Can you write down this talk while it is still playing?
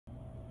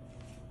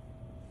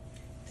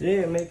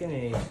Today I'm making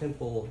a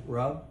simple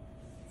rub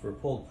for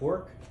pulled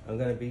pork. I'm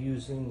going to be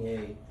using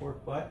a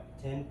pork butt,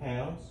 10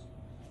 pounds.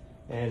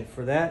 And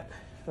for that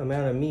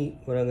amount of meat,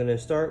 what I'm going to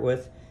start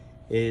with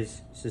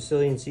is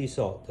Sicilian sea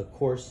salt, the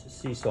coarse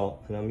sea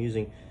salt. And I'm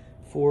using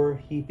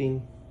 4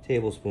 heaping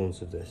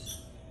tablespoons of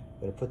this. I'm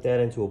going to put that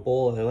into a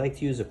bowl. I like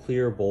to use a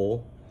clear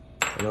bowl.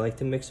 And I like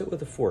to mix it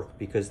with a fork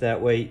because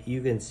that way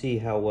you can see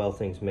how well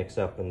things mix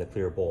up in the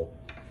clear bowl.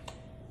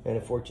 And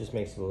a fork just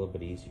makes it a little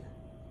bit easier.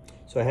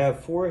 So I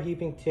have 4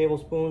 heaping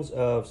tablespoons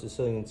of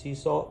Sicilian sea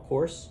salt,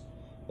 coarse,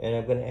 and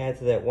I'm going to add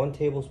to that 1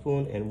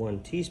 tablespoon and 1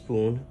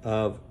 teaspoon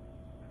of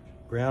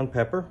ground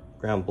pepper,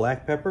 ground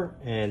black pepper,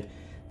 and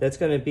that's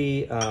going to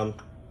be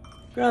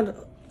ground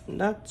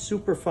not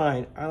super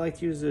fine. I like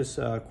to use this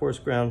coarse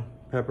ground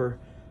pepper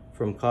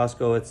from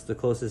Costco. It's the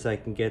closest I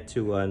can get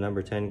to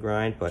number 10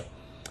 grind, but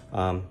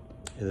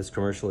it is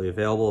commercially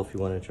available if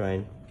you want to try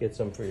and get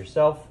some for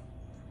yourself.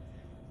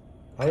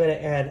 I'm going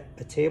to add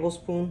a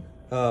tablespoon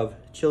of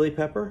chili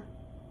pepper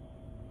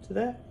to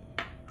that,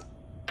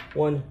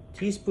 1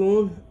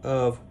 teaspoon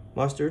of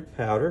mustard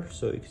powder,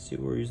 so you can see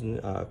we're using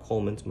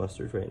Coleman's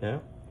mustard right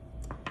now.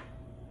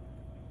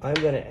 I'm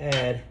going to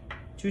add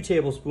 2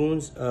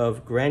 tablespoons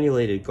of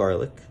granulated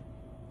garlic,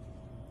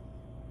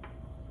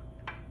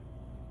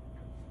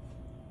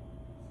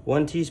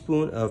 1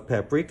 teaspoon of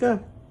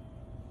paprika,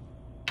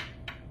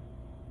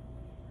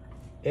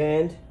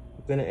 and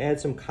I'm going to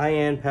add some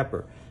cayenne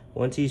pepper,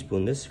 1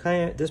 teaspoon. This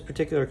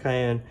particular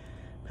cayenne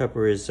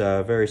pepper is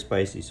very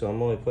spicy, so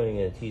I'm only putting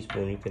in a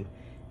teaspoon. You can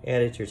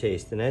add it to your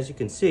taste. And as you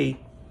can see,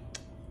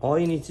 all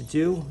you need to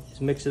do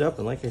is mix it up.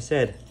 And like I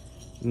said,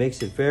 it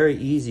makes it very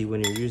easy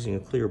when you're using a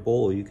clear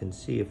bowl. You can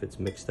see if it's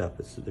mixed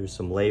up. There's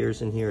some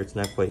layers in here. It's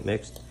not quite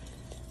mixed.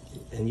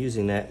 And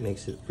using that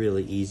makes it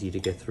really easy to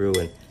get through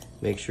and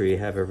make sure you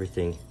have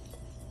everything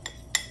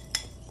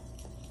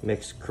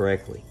mixed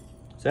correctly.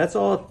 So that's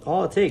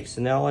all it takes.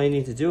 And now all you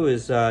need to do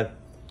is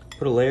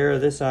put a layer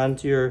of this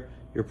onto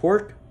your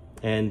pork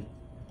and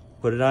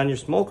put it on your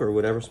smoker,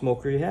 whatever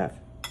smoker you have.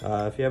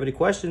 If you have any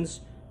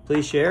questions,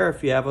 please share.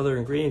 If you have other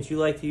ingredients you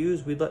like to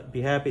use, we'd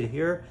be happy to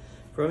hear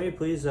from you.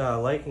 Please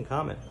like and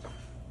comment.